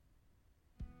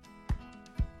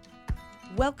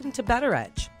Welcome to Better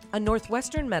Edge, a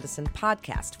Northwestern Medicine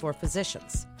podcast for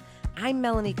physicians. I'm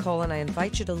Melanie Cole, and I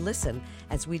invite you to listen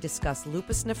as we discuss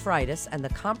lupus nephritis and the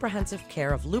comprehensive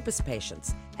care of lupus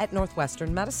patients at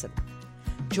Northwestern Medicine.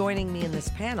 Joining me in this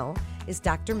panel is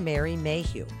Dr. Mary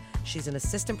Mayhew. She's an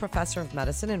assistant professor of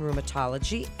medicine and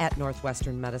rheumatology at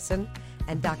Northwestern Medicine,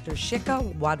 and Dr.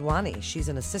 Shikha Wadhwani. She's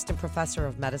an assistant professor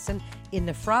of medicine in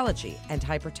nephrology and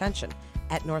hypertension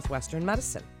at Northwestern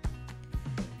Medicine.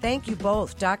 Thank you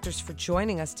both, doctors, for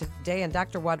joining us today. And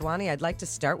Dr. Wadhwani, I'd like to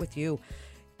start with you.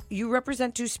 You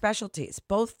represent two specialties,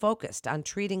 both focused on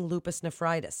treating lupus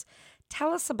nephritis.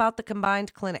 Tell us about the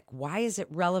combined clinic. Why is it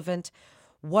relevant?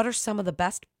 What are some of the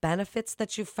best benefits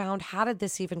that you've found? How did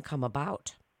this even come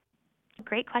about?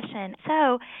 Great question.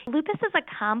 So, lupus is a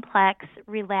complex,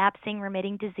 relapsing,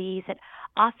 remitting disease that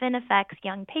often affects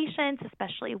young patients,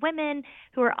 especially women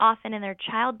who are often in their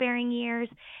childbearing years,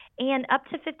 and up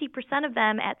to 50% of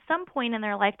them at some point in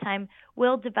their lifetime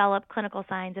will develop clinical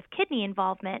signs of kidney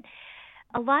involvement.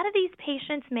 A lot of these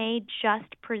patients may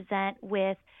just present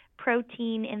with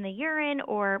protein in the urine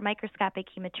or microscopic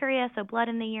hematuria, so blood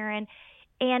in the urine,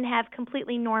 and have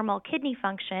completely normal kidney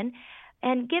function.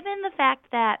 And given the fact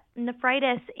that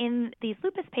nephritis in these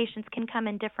lupus patients can come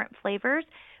in different flavors,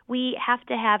 we have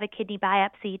to have a kidney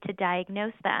biopsy to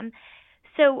diagnose them.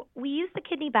 So we use the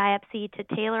kidney biopsy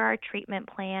to tailor our treatment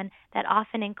plan that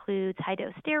often includes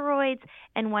high-dose steroids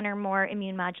and one or more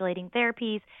immune-modulating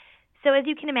therapies. So as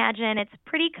you can imagine, it's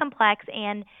pretty complex,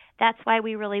 and that's why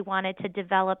we really wanted to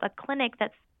develop a clinic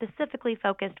that's specifically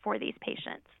focused for these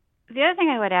patients. The other thing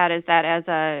I would add is that as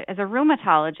a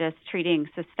rheumatologist treating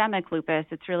systemic lupus,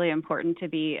 it's really important to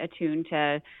be attuned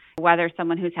to whether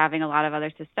someone who's having a lot of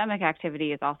other systemic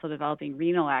activity is also developing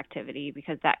renal activity,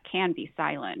 because that can be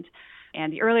silent.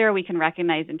 And the earlier we can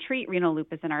recognize and treat renal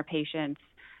lupus in our patients,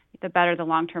 the better the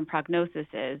long-term prognosis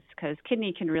is, because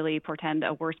kidney can really portend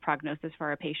a worse prognosis for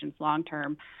our patients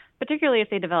long-term, particularly if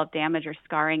they develop damage or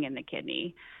scarring in the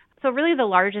kidney. So really the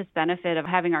largest benefit of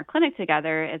having our clinic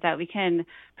together is that we can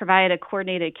provide a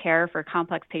coordinated care for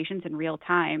complex patients in real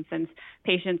time. Since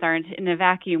patients aren't in a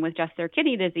vacuum with just their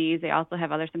kidney disease, they also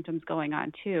have other symptoms going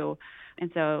on too. And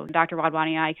so Dr.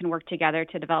 Wadhwani and I can work together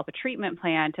to develop a treatment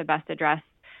plan to best address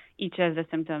each of the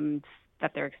symptoms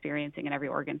that they're experiencing in every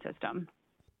organ system.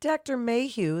 Dr.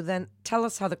 Mayhew, then tell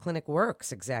us how the clinic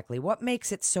works exactly. What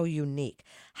makes it so unique?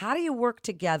 How do you work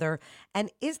together?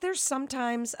 And is there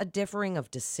sometimes a differing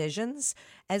of decisions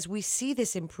as we see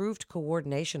this improved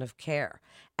coordination of care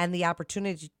and the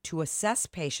opportunity to assess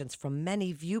patients from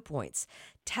many viewpoints?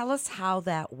 Tell us how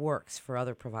that works for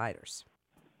other providers.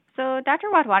 So Dr.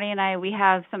 Wadhwani and I, we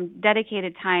have some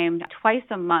dedicated time twice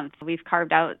a month. We've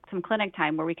carved out some clinic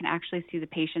time where we can actually see the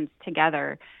patients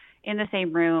together in the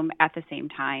same room at the same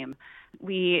time.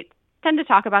 We tend to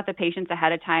talk about the patients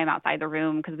ahead of time outside the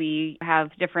room because we have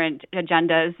different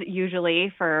agendas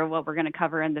usually for what we're going to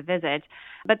cover in the visit.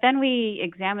 But then we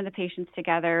examine the patients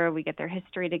together, we get their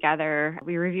history together,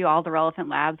 we review all the relevant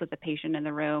labs with the patient in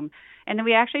the room, and then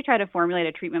we actually try to formulate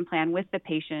a treatment plan with the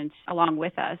patient along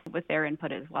with us, with their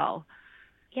input as well.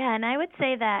 Yeah, and I would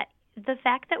say that the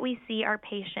fact that we see our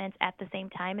patients at the same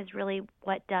time is really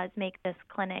what does make this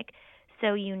clinic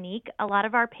so unique. A lot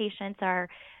of our patients are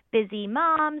busy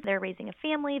moms, they're raising a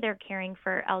family, they're caring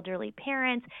for elderly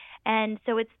parents, and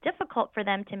so it's difficult for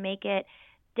them to make it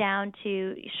down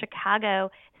to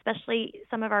Chicago, especially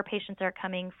some of our patients are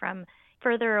coming from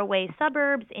further away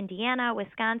suburbs, Indiana,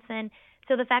 Wisconsin.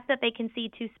 So the fact that they can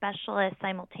see two specialists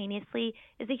simultaneously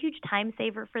is a huge time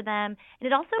saver for them, and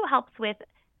it also helps with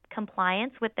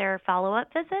compliance with their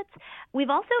follow-up visits. We've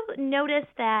also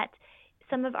noticed that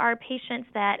some of our patients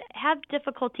that have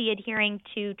difficulty adhering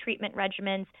to treatment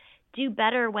regimens do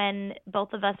better when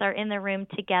both of us are in the room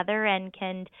together and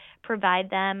can provide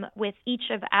them with each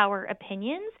of our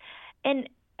opinions. And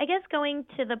I guess going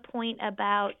to the point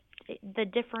about the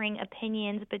differing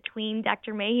opinions between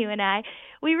Dr. Mayhew and I,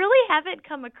 we really haven't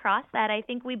come across that. I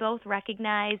think we both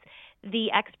recognize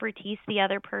the expertise the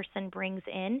other person brings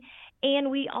in, and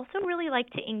we also really like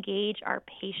to engage our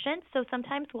patients. So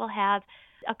sometimes we'll have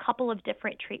a couple of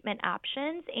different treatment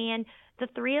options, and the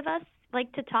three of us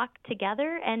like to talk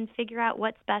together and figure out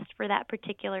what's best for that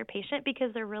particular patient,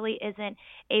 because there really isn't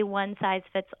a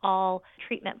one-size-fits-all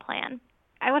treatment plan.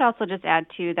 I would also just add,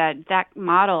 too, that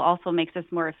model also makes us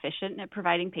more efficient at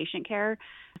providing patient care.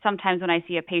 Sometimes when I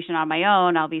see a patient on my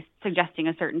own, I'll be suggesting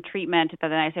a certain treatment, but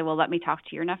then I say, well, let me talk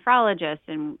to your nephrologist,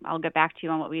 and I'll get back to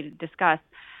you on what we discussed.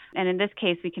 And in this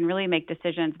case, we can really make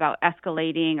decisions about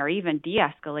escalating or even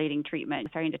de-escalating treatment,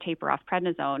 starting to taper off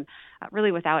prednisone,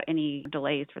 really without any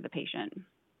delays for the patient.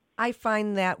 I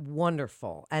find that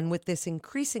wonderful. And with this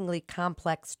increasingly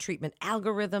complex treatment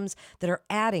algorithms that are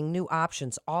adding new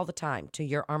options all the time to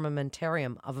your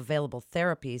armamentarium of available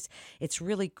therapies, it's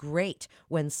really great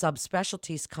when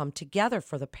subspecialties come together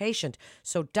for the patient.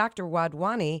 So, Dr.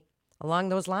 Wadhwani, along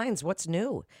those lines, what's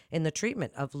new in the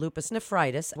treatment of lupus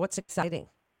nephritis? What's exciting?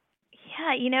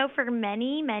 Yeah, for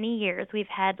many, many years, we've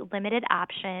had limited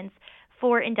options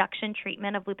for induction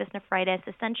treatment of lupus nephritis,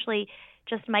 essentially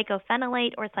just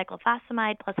mycophenolate or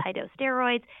cyclophosphamide plus high-dose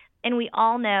steroids. And we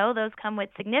all know those come with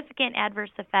significant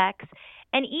adverse effects.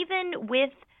 And even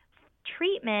with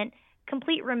treatment,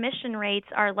 complete remission rates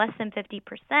are less than 50%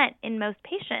 in most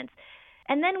patients.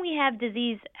 And then we have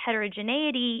disease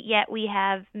heterogeneity, yet we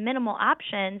have minimal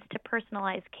options to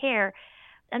personalize care.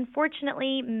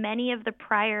 Unfortunately, many of the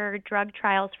prior drug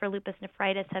trials for lupus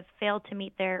nephritis have failed to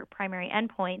meet their primary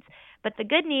endpoints. But the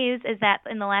good news is that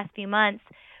in the last few months,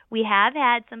 we have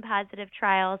had some positive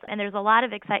trials, and there's a lot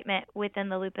of excitement within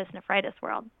the lupus nephritis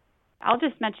world. I'll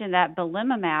just mention that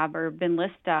belimumab, or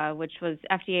Benlysta, which was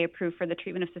FDA approved for the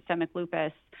treatment of systemic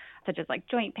lupus, such as like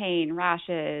joint pain,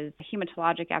 rashes,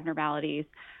 hematologic abnormalities.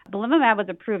 Belimumab was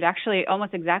approved actually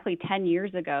almost exactly 10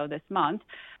 years ago this month.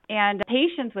 And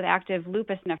patients with active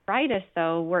lupus nephritis,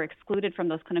 though, were excluded from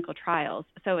those clinical trials.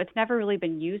 So it's never really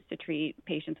been used to treat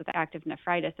patients with active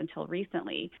nephritis until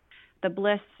recently. The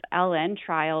BLISS-LN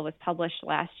trial was published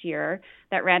last year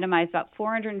that randomized about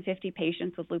 450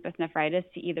 patients with lupus nephritis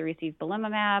to either receive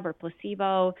belimumab or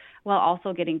placebo while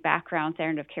also getting background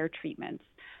standard of care treatments.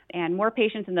 And more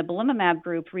patients in the belimumab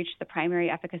group reached the primary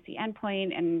efficacy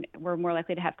endpoint and were more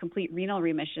likely to have complete renal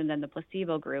remission than the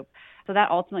placebo group. So that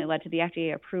ultimately led to the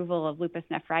FDA approval of lupus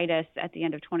nephritis at the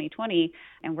end of 2020,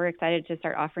 and we're excited to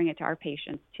start offering it to our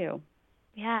patients too.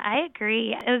 Yeah, I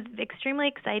agree. It was extremely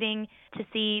exciting to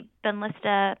see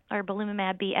Benlysta or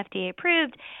belimumab be FDA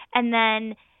approved. And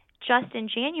then just in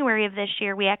January of this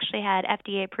year, we actually had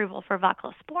FDA approval for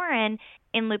voclosporin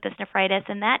in lupus nephritis,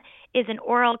 and that is an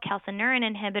oral calcineurin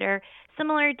inhibitor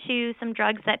similar to some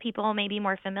drugs that people may be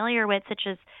more familiar with, such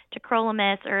as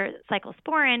tacrolimus or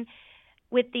cyclosporin,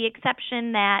 with the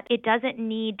exception that it doesn't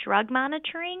need drug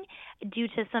monitoring due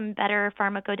to some better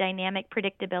pharmacodynamic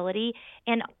predictability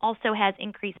and also has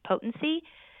increased potency.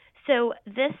 So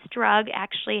this drug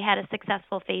actually had a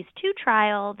successful phase 2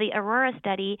 trial, the Aurora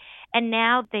study, and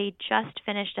now they just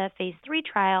finished a phase 3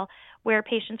 trial where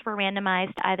patients were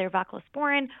randomized to either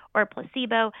voclosporin or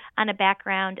placebo on a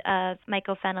background of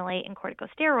mycophenolate and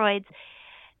corticosteroids.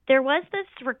 There was this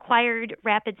required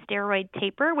rapid steroid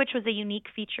taper, which was a unique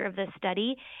feature of this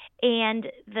study, and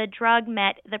the drug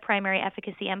met the primary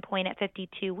efficacy endpoint at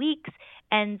 52 weeks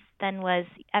and then was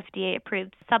FDA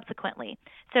approved subsequently.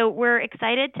 So we're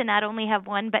excited to not only have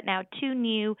one, but now two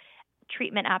new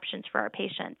treatment options for our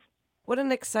patients. What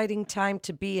an exciting time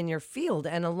to be in your field.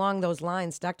 And along those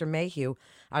lines, Dr. Mayhew,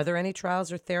 are there any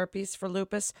trials or therapies for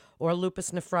lupus or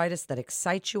lupus nephritis that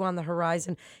excite you on the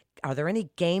horizon? Are there any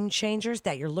game changers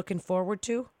that you're looking forward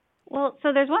to? Well,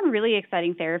 so there's one really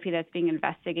exciting therapy that's being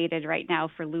investigated right now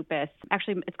for lupus.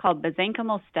 Actually, it's called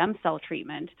mesenchymal stem cell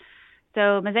treatment.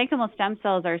 So mesenchymal stem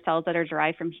cells are cells that are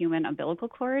derived from human umbilical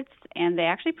cords, and they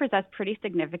actually possess pretty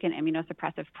significant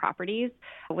immunosuppressive properties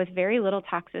with very little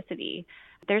toxicity.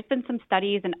 There's been some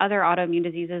studies in other autoimmune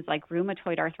diseases like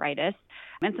rheumatoid arthritis,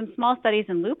 and some small studies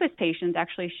in lupus patients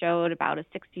actually showed about a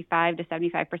 65 to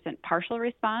 75% partial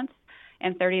response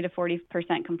and 30 to 40%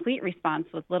 complete response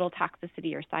with little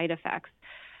toxicity or side effects.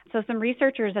 So some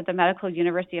researchers at the Medical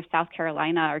University of South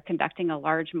Carolina are conducting a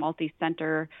large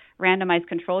multi-center randomized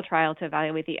control trial to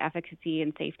evaluate the efficacy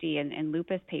and safety in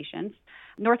lupus patients.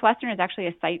 Northwestern is actually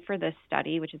a site for this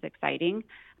study, which is exciting.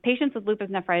 Patients with lupus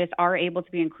nephritis are able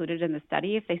to be included in the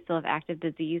study if they still have active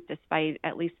disease despite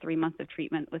at least 3 months of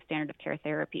treatment with standard of care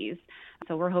therapies.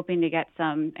 So we're hoping to get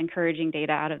some encouraging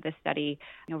data out of this study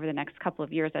over the next couple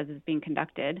of years as it's being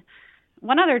conducted.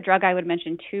 One other drug I would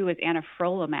mention too is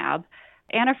anifrolumab.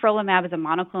 Anifrolumab is a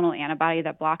monoclonal antibody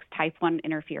that blocks type 1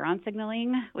 interferon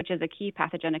signaling, which is a key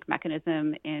pathogenic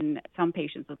mechanism in some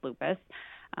patients with lupus.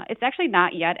 It's actually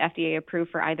not yet FDA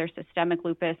approved for either systemic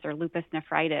lupus or lupus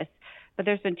nephritis, but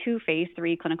there's been 2 phase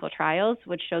 3 clinical trials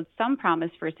which showed some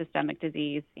promise for systemic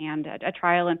disease, and a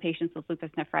trial in patients with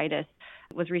lupus nephritis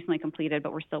was recently completed,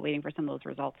 but we're still waiting for some of those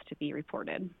results to be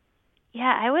reported.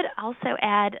 Yeah, I would also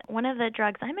add one of the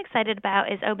drugs I'm excited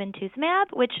about is obinutuzumab,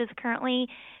 which is currently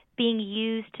being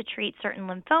used to treat certain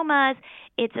lymphomas.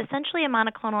 It's essentially a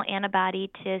monoclonal antibody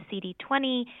to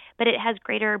CD20, but it has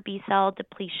greater B-cell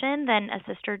depletion than a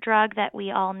sister drug that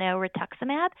we all know,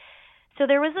 rituximab. So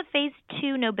there was a phase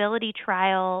 2 Nobility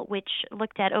trial which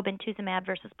looked at obinutuzumab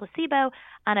versus placebo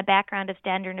on a background of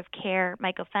standard of care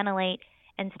mycophenolate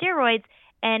and steroids,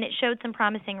 and it showed some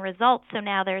promising results. So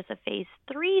now there's a phase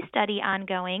 3 study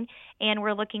ongoing, and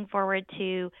we're looking forward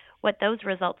to what those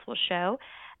results will show.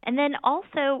 And then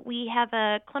also we have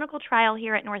a clinical trial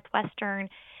here at Northwestern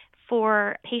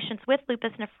for patients with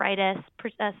lupus nephritis,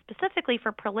 specifically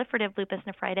for proliferative lupus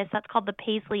nephritis. That's called the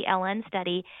Paisley-LN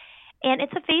study. And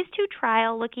it's a phase 2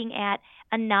 trial looking at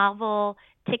a novel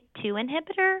TYK2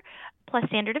 inhibitor plus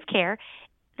standard of care.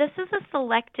 This is a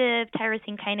selective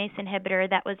tyrosine kinase inhibitor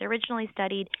that was originally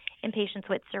studied in patients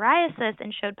with psoriasis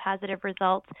and showed positive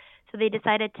results, so they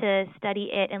decided to study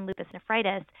it in lupus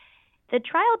nephritis. The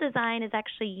trial design is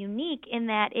actually unique in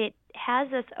that it has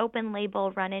this open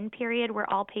label run-in period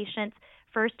where all patients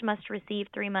first must receive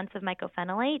 3 months of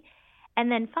mycophenolate,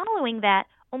 and then following that,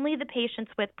 only the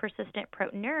patients with persistent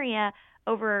proteinuria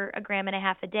over 1.5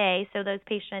 grams a day, so those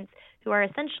patients who are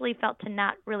essentially felt to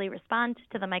not really respond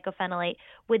to the mycophenolate,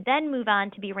 would then move on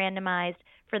to be randomized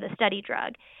for the study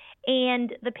drug.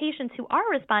 And the patients who are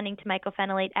responding to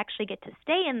mycophenolate actually get to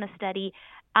stay in the study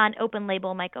on open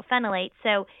label mycophenolate.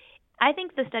 So I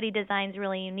think the study design is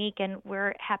really unique, and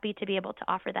we're happy to be able to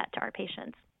offer that to our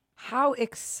patients. How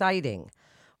exciting.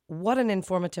 What an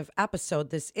informative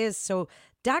episode this is. So,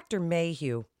 Dr.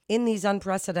 Mayhew, in these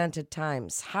unprecedented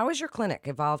times, how has your clinic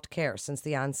evolved care since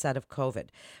the onset of COVID?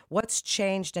 What's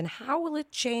changed, and how will it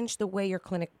change the way your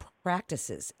clinic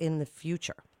practices in the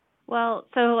future? Well,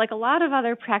 so like a lot of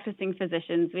other practicing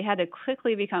physicians, we had to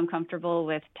quickly become comfortable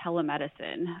with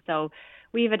telemedicine. So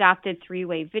we've adopted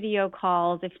 3-way video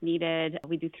calls if needed.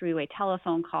 We do 3-way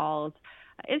telephone calls.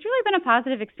 It's really been a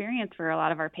positive experience for a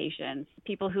lot of our patients.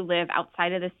 People who live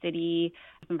outside of the city,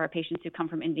 some of our patients who come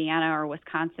from Indiana or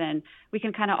Wisconsin, we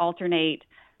can kind of alternate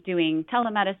doing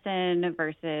telemedicine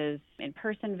versus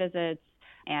in-person visits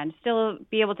and still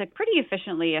be able to pretty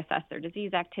efficiently assess their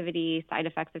disease activity, side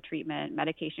effects of treatment,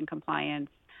 medication compliance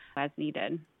as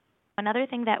needed. Another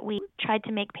thing that we tried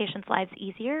to make patients' lives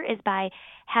easier is by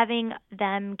having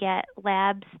them get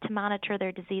labs to monitor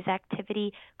their disease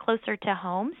activity closer to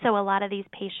home. So a lot of these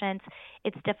patients,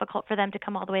 it's difficult for them to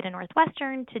come all the way to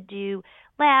Northwestern to do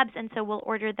labs, and so we'll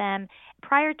order them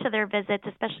prior to their visits,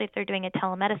 especially if they're doing a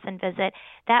telemedicine visit.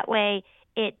 That way,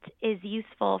 it is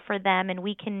useful for them, and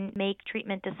we can make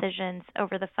treatment decisions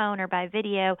over the phone or by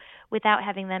video without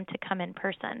having them to come in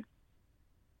person.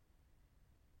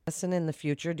 In the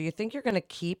future, do you think you're going to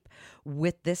keep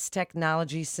with this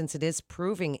technology, since it is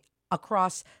proving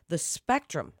across the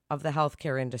spectrum of the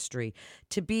healthcare industry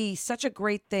to be such a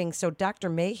great thing? So, Dr.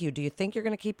 Mayhew, do you think you're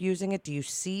going to keep using it? Do you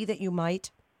see that you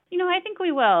might? I think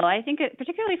we will. I think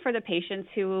particularly for the patients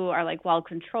who are like well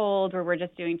controlled, where we're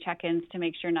just doing check-ins to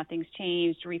make sure nothing's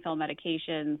changed, refill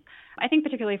medications. I think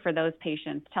particularly for those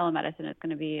patients, telemedicine is going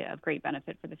to be of great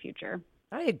benefit for the future.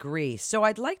 I agree. So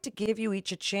I'd like to give you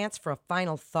each a chance for a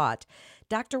final thought.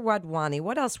 Dr. Wadhwani,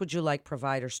 what else would you like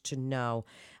providers to know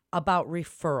about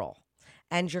referral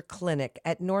and your clinic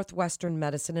at Northwestern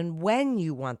Medicine, and when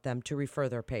you want them to refer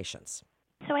their patients?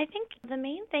 So I think the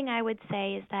main thing I would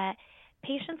say is that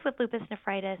patients with lupus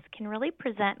nephritis can really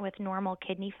present with normal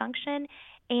kidney function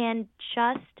and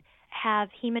just have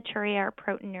hematuria or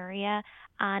proteinuria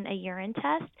on a urine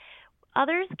test.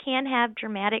 Others can have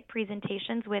dramatic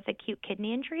presentations with acute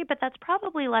kidney injury, but that's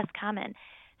probably less common.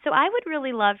 So I would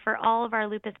really love for all of our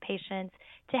lupus patients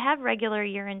to have regular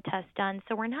urine tests done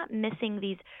so we're not missing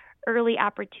these early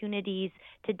opportunities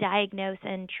to diagnose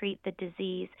and treat the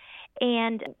disease.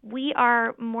 And we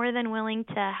are more than willing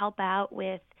to help out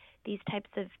with these types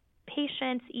of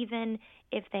patients, even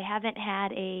if they haven't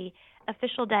had a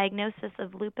official diagnosis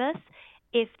of lupus.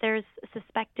 If there's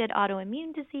suspected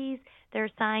autoimmune disease, there are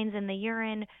signs in the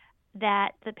urine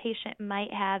that the patient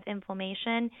might have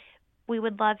inflammation, we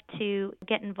would love to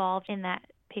get involved in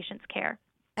that patient's care.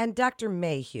 And Dr.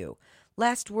 Mayhew,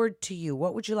 last word to you.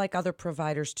 What would you like other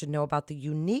providers to know about the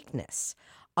uniqueness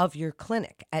of your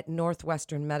clinic at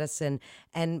Northwestern Medicine,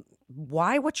 and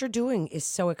why what you're doing is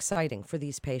so exciting for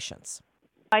these patients?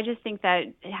 I just think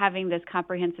that having this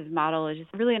comprehensive model is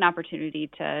just really an opportunity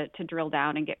to drill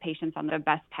down and get patients on the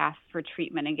best path for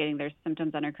treatment and getting their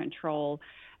symptoms under control.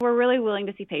 We're really willing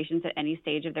to see patients at any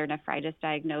stage of their nephritis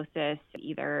diagnosis,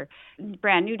 either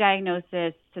brand new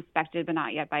diagnosis, suspected but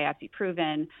not yet biopsy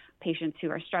proven, patients who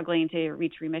are struggling to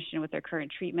reach remission with their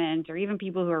current treatment, or even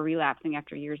people who are relapsing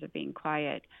after years of being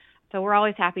quiet. So we're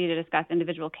always happy to discuss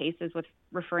individual cases with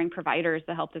referring providers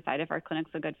to help decide if our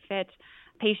clinic's a good fit.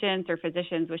 Patients or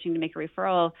physicians wishing to make a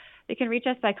referral, they can reach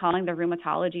us by calling the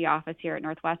rheumatology office here at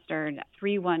Northwestern,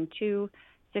 312-695-8622.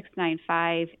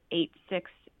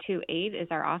 828 is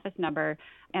our office number,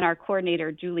 and our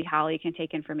coordinator, Julie Holly, can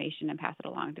take information and pass it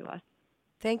along to us.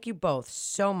 Thank you both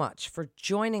so much for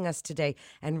joining us today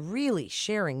and really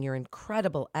sharing your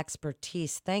incredible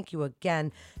expertise. Thank you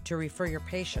again to Refer Your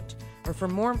Patient. Or for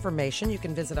more information, you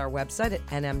can visit our website at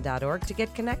nm.org to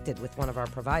get connected with one of our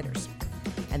providers.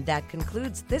 And that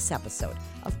concludes this episode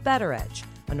of Better Edge,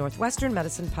 a Northwestern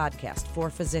Medicine podcast for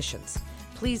physicians.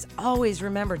 Please always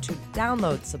remember to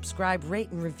download, subscribe, rate,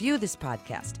 and review this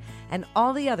podcast and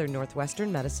all the other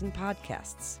Northwestern Medicine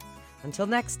podcasts. Until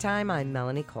next time, I'm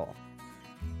Melanie Cole.